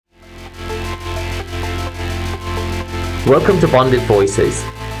Welcome to Bonded Voices.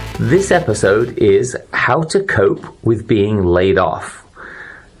 This episode is how to cope with being laid off.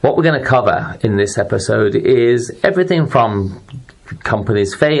 What we're going to cover in this episode is everything from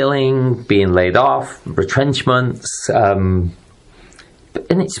companies failing, being laid off, retrenchments, and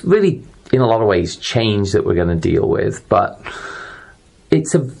it's really, in a lot of ways, change that we're going to deal with. But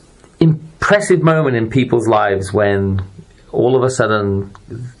it's an impressive moment in people's lives when all of a sudden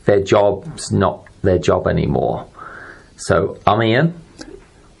their job's not their job anymore. So I'm Ian.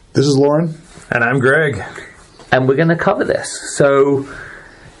 This is Lauren. And I'm Greg. And we're going to cover this. So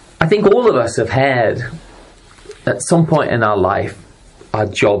I think all of us have had, at some point in our life, our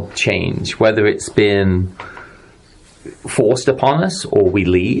job change, whether it's been forced upon us or we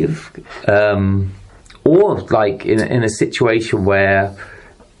leave, or like in a situation where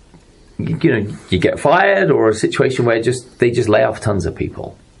you get fired, or a situation where they just lay off tons of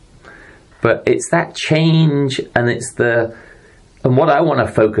people. But it's that change, and and what I want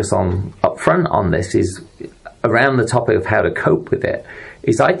to focus on up front on this is around the topic of how to cope with it,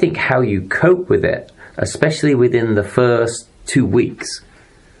 is I think how you cope with it, especially within the first 2 weeks,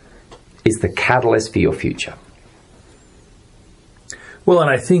 is the catalyst for your future. Well, and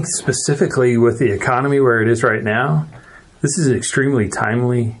I think specifically with the economy where it is right now, this is an extremely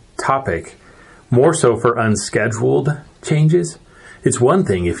timely topic, more so for unscheduled changes. It's one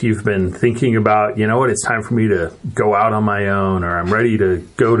thing if you've been thinking about, it's time for me to go out on my own, or I'm ready to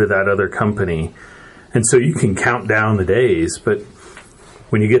go to that other company. And so you can count down the days, but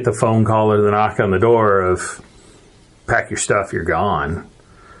when you get the phone call or the knock on the door of pack your stuff, you're gone,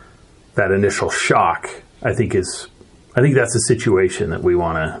 that initial shock, I think that's a situation that we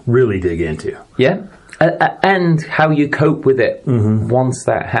want to really dig into. Yeah. And how you cope with it once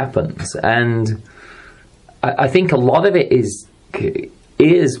that happens. And I think a lot of it is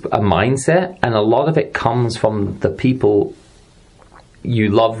a mindset, and a lot of it comes from the people you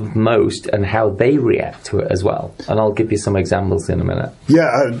love most and how they react to it as well. And I'll give you some examples in a minute. Yeah,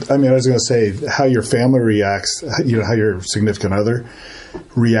 I was going to say how your family reacts, how your significant other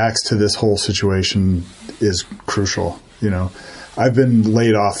reacts to this whole situation is crucial. I've been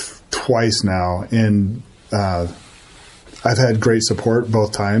laid off twice now, and I've had great support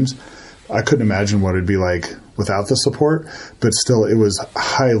both times. I couldn't imagine what it'd be like without the support, but still it was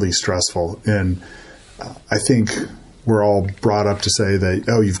highly stressful. And I think we're all brought up to say that,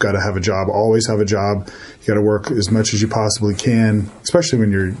 you've got to have a job, always have a job. You got to work as much as you possibly can, especially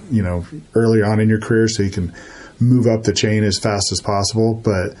when you're, early on in your career, so you can move up the chain as fast as possible.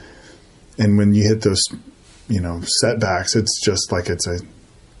 And when you hit those, setbacks, it's just like it's a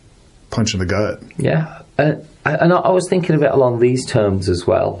punch in the gut. Yeah. And I was thinking of it along these terms as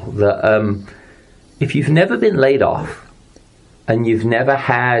well, that if you've never been laid off and you've never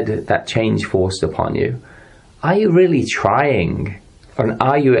had that change forced upon you, are you really trying, and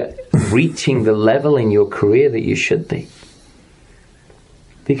are you reaching the level in your career that you should be?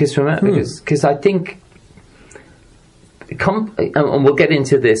 Because I think, and we'll get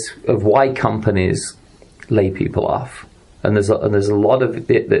into this of why companies lay people off, and there's a lot of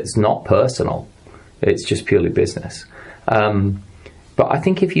it that's not personal; it's just purely business. But I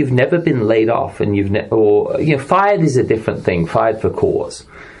think if you've never been laid off and fired is a different thing, fired for cause,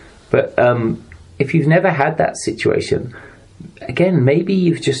 but if you've never had that situation, again, maybe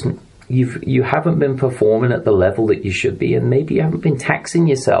you haven't been performing at the level that you should be, and maybe you haven't been taxing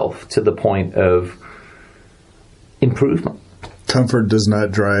yourself to the point of improvement. Comfort does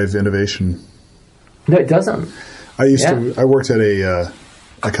not drive innovation. No, it doesn't. I worked at a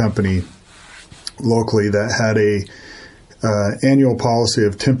company locally that had a annual policy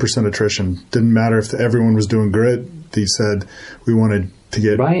of 10% attrition. Didn't matter if everyone was doing good. They said we wanted to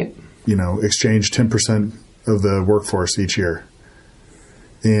get exchange 10% of the workforce each year.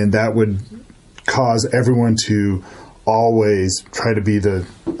 And that would cause everyone to always try to be the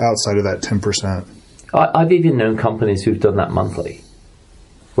outside of that 10%. I've even known companies who've done that monthly,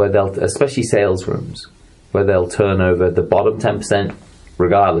 where especially sales rooms, where they'll turn over the bottom 10%,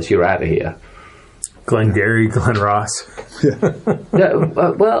 regardless, you're out of here. Glengarry, Glen Ross. Yeah.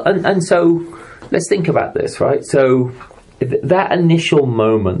 And so let's think about this, right? So that initial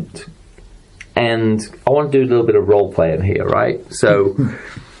moment, and I want to do a little bit of role playing here, right? So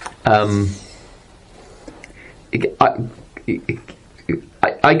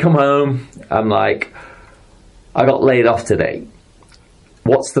I come home, I'm like, I got laid off today.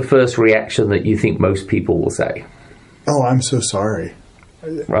 What's the first reaction that you think most people will say? Oh, I'm so sorry.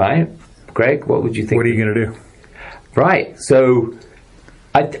 Right? Greg, what would you think? What are you going to do? Right. So,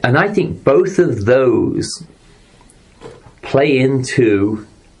 I think both of those play into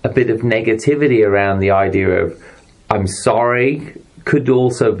a bit of negativity around the idea of, I'm sorry could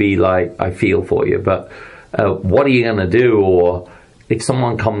also be like, I feel for you, but what are you going to do? Or if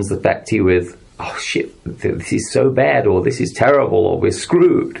someone comes back to you with, oh shit, this is so bad, or this is terrible, or we're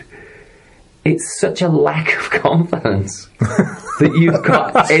screwed. It's such a lack of confidence that you've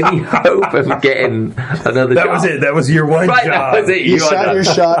got any hope of getting another job. That was it. That was your one Right, job. that was it. You shot your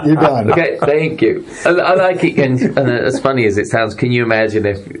shot, you're done. Okay, thank you. I like it, and as funny as it sounds, can you imagine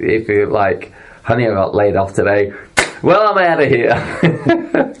if you're like, honey, I got laid off today. Well, I'm out of here.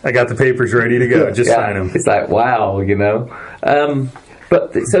 I got the papers ready to go. Just sign them. It's like, wow, you know.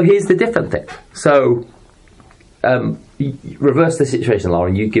 But so here's the different thing. So reverse the situation,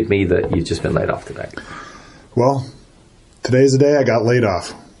 Lauren. You give me that you've just been laid off today. Well, today's the day I got laid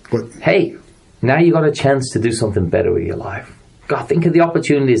off. But Hey, now you got a chance to do something better with your life. God, think of the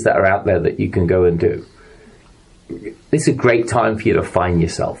opportunities that are out there that you can go and do. It's a great time for you to find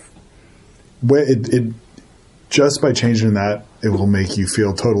yourself. it just by changing that, it will make you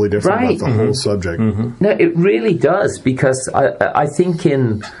feel totally different Right. about the whole subject. No, it really does, because I think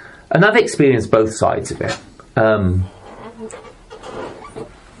and I've experienced both sides of it.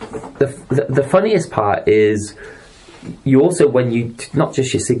 The funniest part is you also, when you, not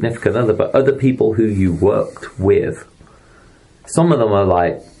just your significant other, but other people who you worked with, some of them are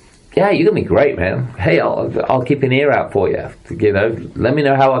like, yeah, you're going to be great, man. Hey, I'll keep an ear out for you. You know, let me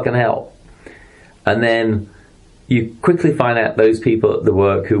know how I can help. And then you quickly find out those people at the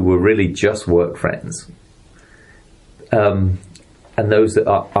work who were really just work friends. And those that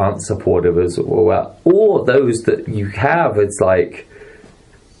aren't supportive as well. Or those that you have, it's like,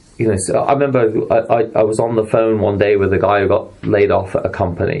 you know, so I remember I was on the phone one day with a guy who got laid off at a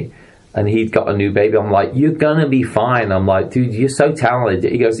company, and he'd got a new baby. I'm like, you're gonna be fine. I'm like, dude, you're so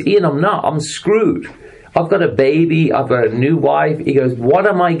talented. He goes, Ian, I'm not. I'm screwed. I've got a baby. I've got a new wife. He goes, what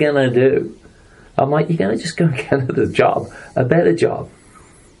am I gonna do? I'm like, you're gonna just go get another job, a better job.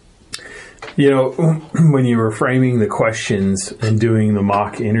 You know, when you were framing the questions and doing the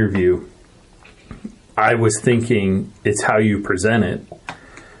mock interview, I was thinking it's how you present it.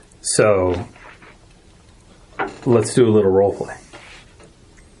 So let's do a little role play.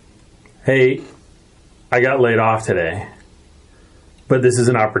 Hey, I got laid off today, but this is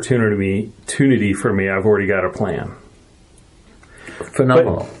an opportunity for me. I've already got a plan.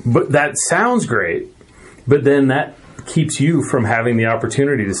 Phenomenal. But that sounds great, but then that keeps you from having the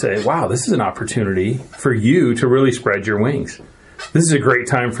opportunity to say, wow, this is an opportunity for you to really spread your wings. This is a great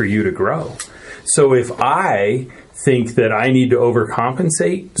time for you to grow. So if I think that I need to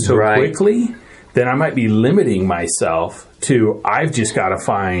overcompensate so quickly, then I might be limiting myself to, I've just got to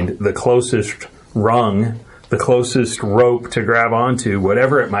find the closest rung, the closest rope to grab onto,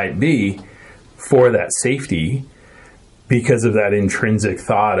 whatever it might be, for that safety, because of that intrinsic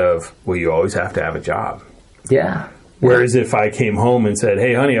thought of, well, you always have to have a job. Yeah. Whereas if I came home and said,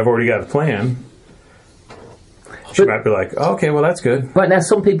 hey, honey, I've already got a plan, she might be like, oh, okay, well, that's good. Right, now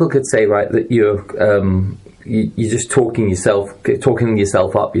some people could say, right, that you're just talking yourself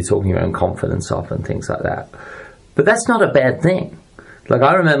up, you're talking your own confidence off and things like that. But that's not a bad thing. Like,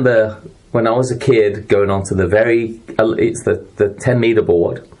 I remember when I was a kid going onto it's the 10-meter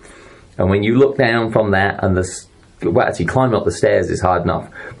board, and when you look down from that, and actually climbing up the stairs is hard enough.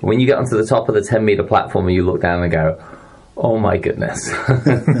 But when you get onto the top of the 10-meter platform and you look down and go, oh my goodness,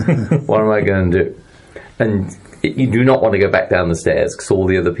 what am I going to do? And you do not want to go back down the stairs because all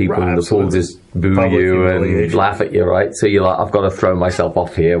the other people in the pool just boo you and laugh at you, right? So you're like, I've got to throw myself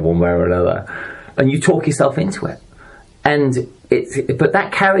off here one way or another. And you talk yourself into it. But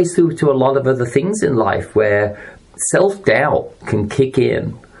that carries through to a lot of other things in life where self-doubt can kick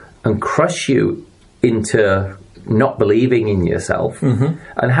in and crush you into not believing in yourself. Mm-hmm.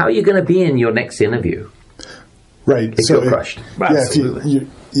 And how are you going to be in your next interview? Right. If you're crushed. Absolutely.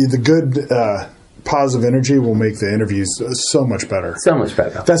 Yeah, the good positive energy will make the interviews so much better. So much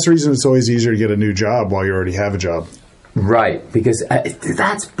better. That's the reason it's always easier to get a new job while you already have a job. Right, because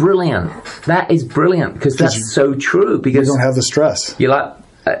that's brilliant. That is brilliant, because that's so true. Because you don't have the stress. You're like,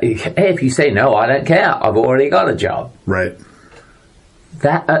 hey, if you say no, I don't care. I've already got a job. Right.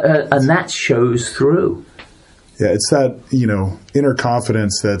 And that shows through. Yeah, it's that, inner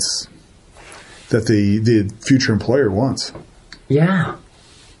confidence that the future employer wants. Yeah.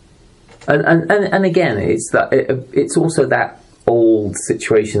 And again, it's also that old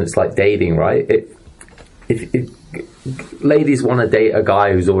situation. It's like dating, right? If ladies want to date a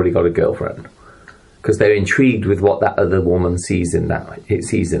guy who's already got a girlfriend because they're intrigued with what that other woman sees in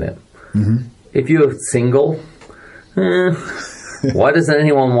it. Mm-hmm. If you're single, why doesn't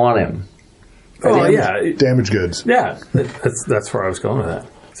anyone want him? Oh, yeah. Damaged goods. Yeah, that's where I was going with that.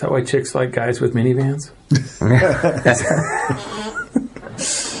 Is that why chicks like guys with minivans?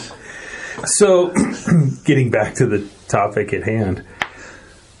 So, getting back to the topic at hand.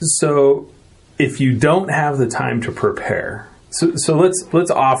 So, if you don't have the time to prepare, so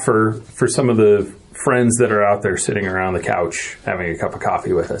let's offer for some of the friends that are out there sitting around the couch having a cup of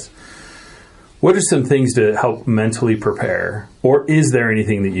coffee with us, what are some things to help mentally prepare? Or is there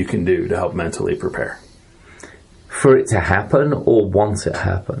anything that you can do to help mentally prepare? For it to happen or once it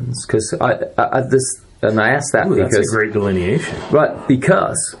happens? Because I asked that because... That's a great delineation. Right,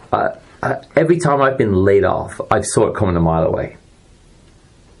 because every time I've been laid off, I saw it coming a mile away.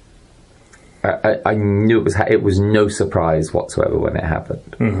 I knew it was no surprise whatsoever when it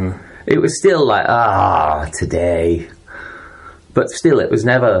happened. Mm-hmm. It was still like, today. But still, it was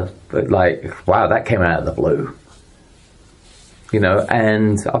never like, wow, that came out of the blue.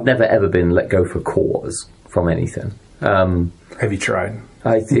 And I've never ever been let go for cause from anything. Have you tried?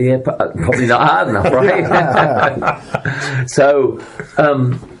 Yeah, probably not hard enough, right? So,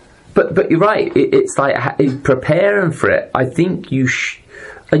 but you're right. It's like preparing for it. I think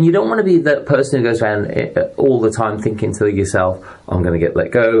and you don't want to be that person who goes around all the time thinking to yourself, I'm going to get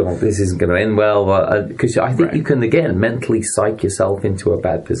let go, or this isn't going to end well, because I think you can, again, mentally psych yourself into a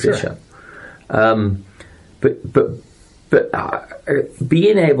bad position. Sure. But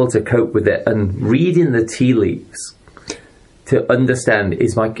being able to cope with it and reading the tea leaves to understand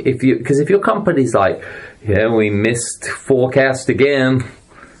because if your company's like, we missed forecast again,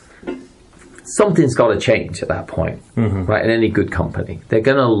 something's got to change at that point, right? In any good company, they're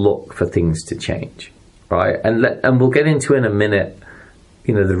going to look for things to change, right? And we'll get into in a minute,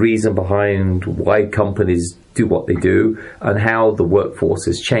 the reason behind why companies do what they do and how the workforce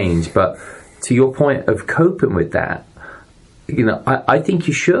has changed. But to your point of coping with that, I think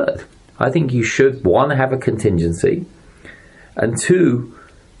you should. I think you should, one, have a contingency, and two,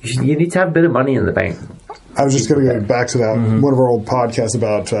 you need to have a bit of money in the bank. I was just going to go back to that one of our old podcasts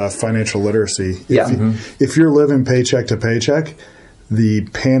about financial literacy. If you're living paycheck to paycheck, the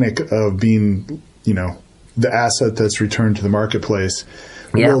panic of being, the asset that's returned to the marketplace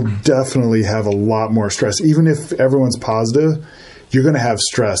will definitely have a lot more stress. Even if everyone's positive, you're going to have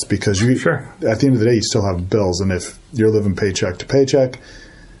stress because at the end of the day, you still have bills. And if you're living paycheck to paycheck,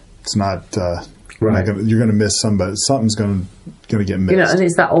 it's not... Right. You're going to miss somebody. Something's going to get missed. And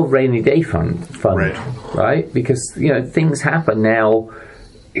it's that old rainy day fund, right? Because things happen now.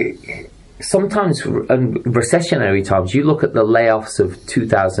 Sometimes in recessionary times, you look at the layoffs of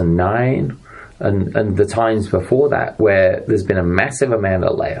 2009 and the times before that, where there's been a massive amount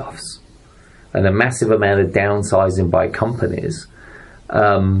of layoffs and a massive amount of downsizing by companies.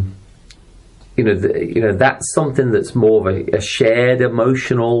 That's something that's more of a shared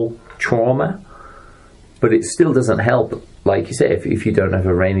emotional trauma. But it still doesn't help, like you say, if you don't have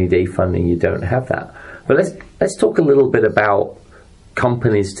a rainy day fund and you don't have that. But let's talk a little bit about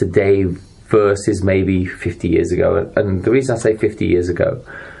companies today versus maybe 50 years ago. And the reason I say 50 years ago,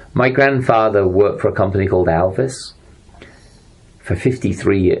 my grandfather worked for a company called Alvis for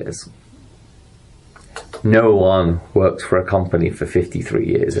 53 years. No one works for a company for 53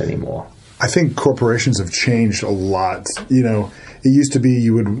 years anymore. I think corporations have changed a lot. It used to be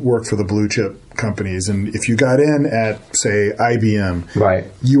you would work for the blue chip companies, and if you got in at, say, IBM, right,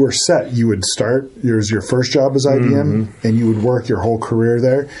 you were set. You would start. Your first job was IBM, and you would work your whole career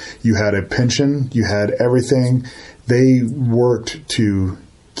there. You had a pension. You had everything. They worked to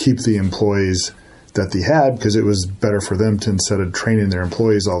keep the employees that they had because it was better for them instead of training their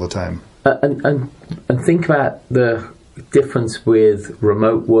employees all the time. And think about the difference with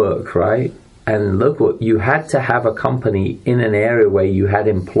remote work, right? And local, you had to have a company in an area where you had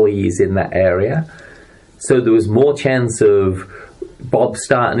employees in that area. So there was more chance of Bob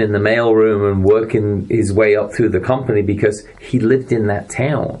starting in the mailroom and working his way up through the company because he lived in that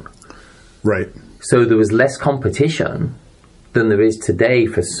town. Right. So there was less competition than there is today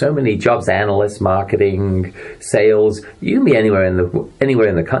for so many jobs, analysts, marketing, sales. You can be anywhere in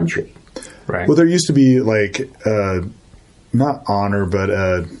the country. Right. Well, there used to be not honor,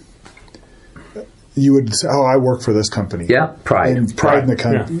 but you would say, I work for this company. Yeah, pride. And pride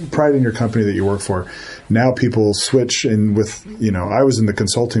in your company that you work for. Now people switch, and with, I was in the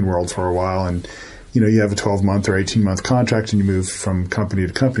consulting world for a while, and, you have a 12-month or 18-month contract, and you move from company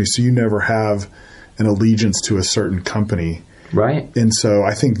to company, so you never have an allegiance to a certain company. Right. And so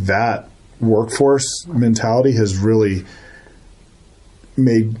I think that workforce mentality has really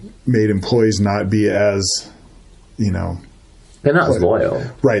made employees not be as, they're not as loyal.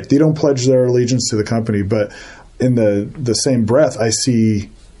 Right. They don't pledge their allegiance to the company. But in the same breath, I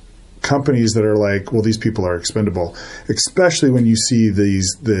see companies that are like, well, these people are expendable, especially when you see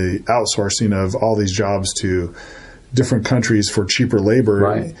the outsourcing of all these jobs to different countries for cheaper labor.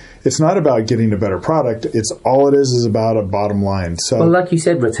 Right. It's not about getting a better product. It's all it is about a bottom line. So, well, like you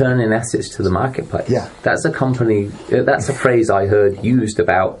said, returning assets to the marketplace. Yeah. That's a phrase I heard used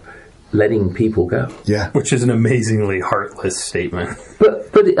about letting people go. yeah. Which is an amazingly heartless statement. But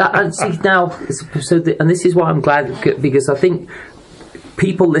see now, and this is why I'm glad, because I think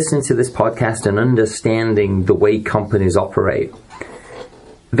people listening to this podcast and understanding the way companies operate,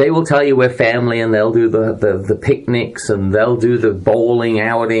 they will tell you we're family, and they'll do the picnics, and they'll do the bowling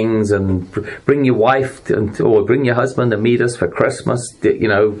outings, and bring your wife or bring your husband to meet us for Christmas,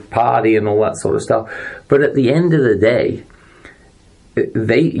 party and all that sort of stuff. But at the end of the day,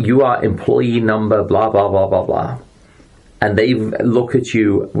 you are employee number blah blah blah blah blah, and they look at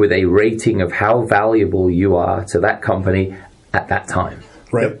you with a rating of how valuable you are to that company at that time.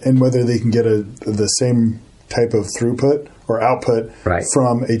 Right. And whether they can get the same type of throughput or output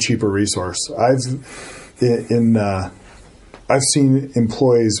from a cheaper resource. I've seen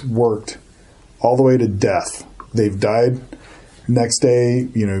employees worked all the way to death. They've died. Next day,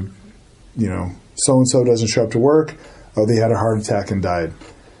 so and so doesn't show up to work. Oh, they had a heart attack and died.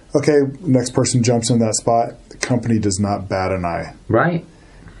 Okay, next person jumps in that spot. The company does not bat an eye. Right.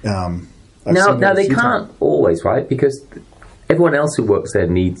 Now they can't always, right? Because everyone else who works there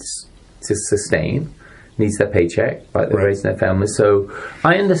needs to sustain, needs their paycheck, right? They're raising their families. So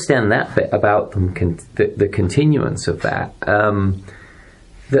I understand that bit about them, the continuance of that.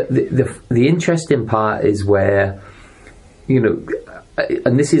 The interesting part is where,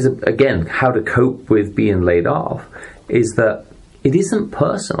 and this is, again, how to cope with being laid off, is that it isn't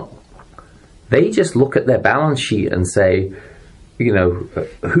personal. They just look at their balance sheet and say,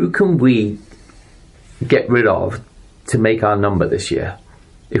 who can we get rid of to make our number this year?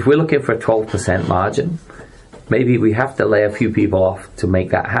 If we're looking for a 12% margin, maybe we have to lay a few people off to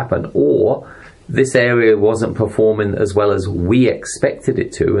make that happen. Or this area wasn't performing as well as we expected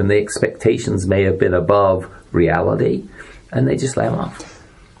it to, and the expectations may have been above reality, and they just lay them off.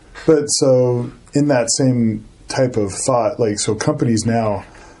 But so in that same type of thought, so companies now,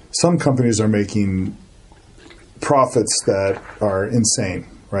 some companies are making profits that are insane,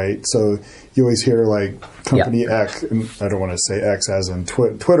 right? So you always hear company X, and I don't want to say X as in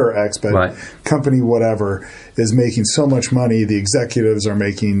Twitter X, but company whatever is making so much money. The executives are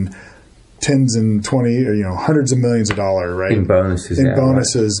making tens and 20 or hundreds of millions of dollars, right? In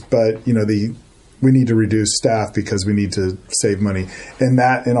bonuses. But we need to reduce staff because we need to save money, and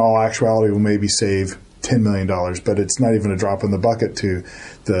that in all actuality will maybe save $10 million, but it's not even a drop in the bucket to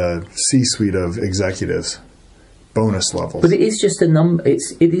the C-suite of executives. Bonus levels. But it is just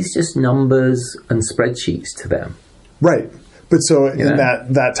it is just numbers and spreadsheets to them. Right. But so in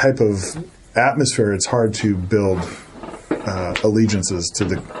that type of atmosphere, it's hard to build allegiances to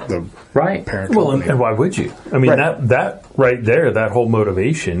the parent company. Well, and why would you? I mean, that right there, that whole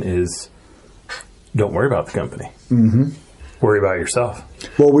motivation is don't worry about the company. Mm-hmm. Worry about yourself.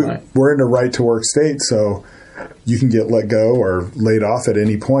 Well, we're in a right to work state, so you can get let go or laid off at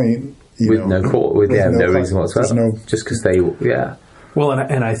any point. With no reason whatsoever. Just because Well,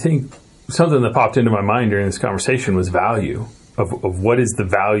 and I think something that popped into my mind during this conversation was value of what is the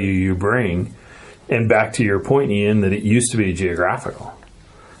value you bring, and back to your point, Ian, that it used to be geographical,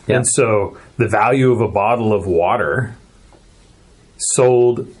 and so the value of a bottle of water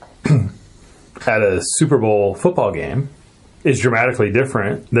sold at a Super Bowl football game is dramatically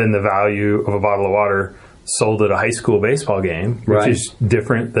different than the value of a bottle of water sold at a high school baseball game, which is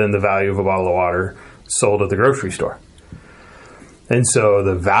different than the value of a bottle of water sold at the grocery store. And so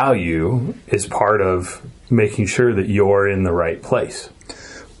the value is part of making sure that you're in the right place.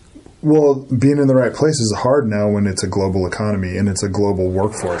 Well, being in the right place is hard now when it's a global economy and it's a global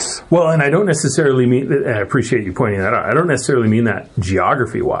workforce. Well, and I don't necessarily mean, and I appreciate you pointing that out, I don't necessarily mean that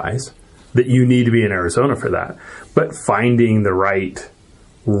geography-wise, that you need to be in Arizona for that, but finding the right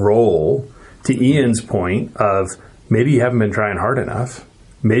role. To Ian's point of maybe you haven't been trying hard enough.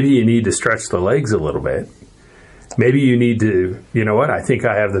 Maybe you need to stretch the legs a little bit. Maybe you need to, I think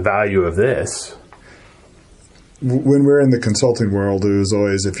I have the value of this. When we're in the consulting world, it was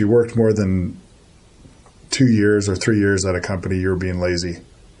always if you worked more than 2 years or 3 years at a company, you were being lazy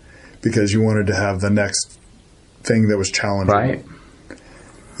because you wanted to have the next thing that was challenging. Right.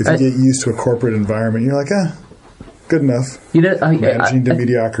 If you get used to a corporate environment, you're like, good enough. Managing to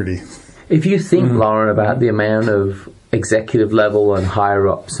mediocrity. If you think, Lauren, about the amount of executive level and higher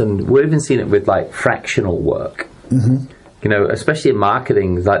ups, and we've even seen it with fractional work, especially in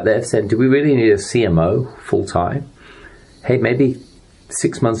marketing, they've said, do we really need a CMO full time? Hey, maybe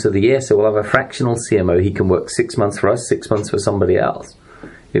 6 months of the year. So we'll have a fractional CMO. He can work 6 months for us, 6 months for somebody else.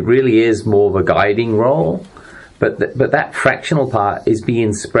 It really is more of a guiding role. But that fractional part is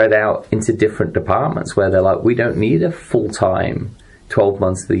being spread out into different departments where they're like, we don't need a full-time 12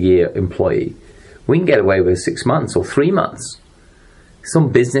 months of the year employee. We can get away with 6 months or 3 months.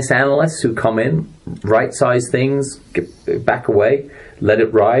 Some business analysts who come in, right-size things, back away, let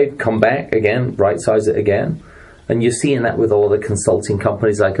it ride, come back again, right-size it again. And you're seeing that with all the consulting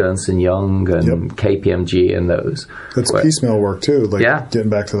companies like Ernst & Young and KPMG and those. That's piecemeal work too, getting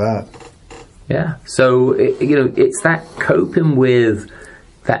back to that. Yeah. So, it's that coping with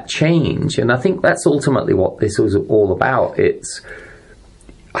that change. And I think that's ultimately what this was all about.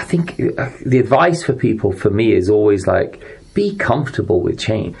 I think the advice for people, for me, is always like, be comfortable with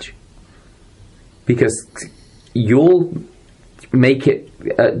change. Because you'll make it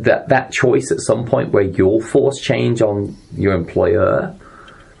that choice at some point where you'll force change on your employer,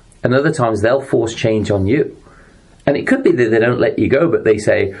 and other times they'll force change on you. And it could be that they don't let you go, but they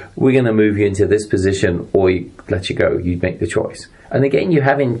say, we're going to move you into this position, or let you go. You make the choice. And again, you're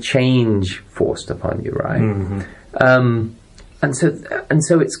having change forced upon you, right? Mm-hmm. And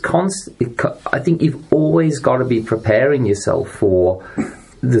so it's constant. I think you've always got to be preparing yourself for.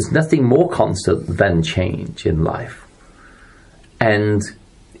 There's nothing more constant than change in life. And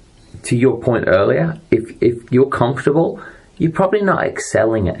to your point earlier, if you're comfortable, you're probably not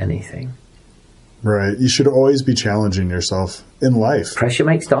excelling at anything. Right. You should always be challenging yourself in life. Pressure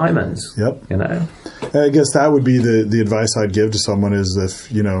makes diamonds. Yep. I guess that would be the advice I'd give to someone is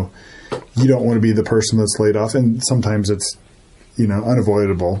if, you don't want to be the person that's laid off. And sometimes it's,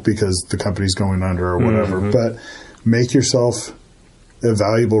 unavoidable because the company's going under or whatever. Mm-hmm. But make yourself a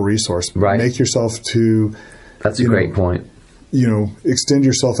valuable resource. Right. Make yourself to... That's a great point. Extend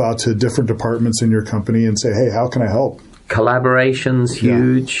yourself out to different departments in your company and say, hey, how can I help? Collaboration's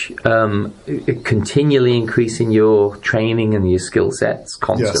huge. Continually increasing your training and your skill sets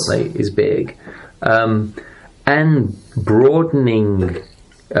constantly is big. And broadening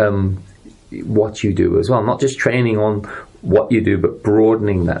what you do as well. Not just training on what you do, but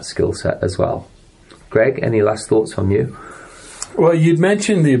broadening that skill set as well. Greg, any last thoughts from you? Well, you'd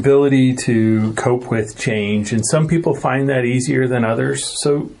mentioned the ability to cope with change, and some people find that easier than others.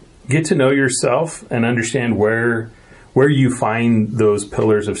 So get to know yourself and understand where you find those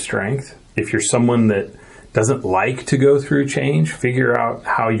pillars of strength. If you're someone that doesn't like to go through change, figure out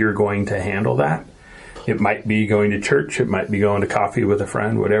how you're going to handle that. It might be going to church. It might be going to coffee with a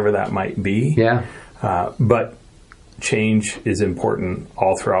friend, whatever that might be. Yeah. But change is important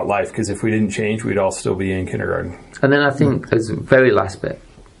all throughout life, because if we didn't change, we'd all still be in kindergarten. And then I think as a very last bit,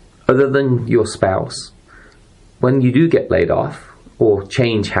 other than your spouse, when you do get laid off or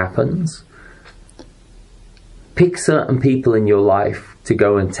change happens, pick certain people in your life to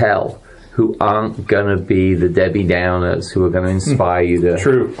go and tell who aren't going to be the Debbie Downers who are going to inspire you to...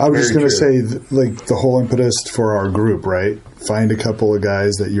 True. I was just going to say, the whole impetus for our group, right? Find a couple of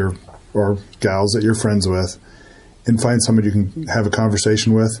guys or gals that you're friends with, and find somebody you can have a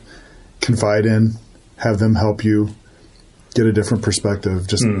conversation with, confide in, have them help you get a different perspective.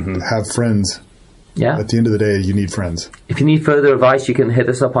 Just have friends. Yeah. At the end of the day, you need friends. If you need further advice, you can hit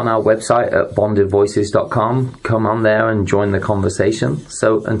us up on our website at bondedvoices.com. Come on there and join the conversation.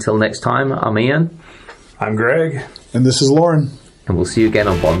 So until next time, I'm Ian. I'm Greg. And this is Lauren. And we'll see you again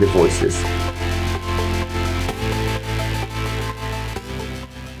on Bonded Voices.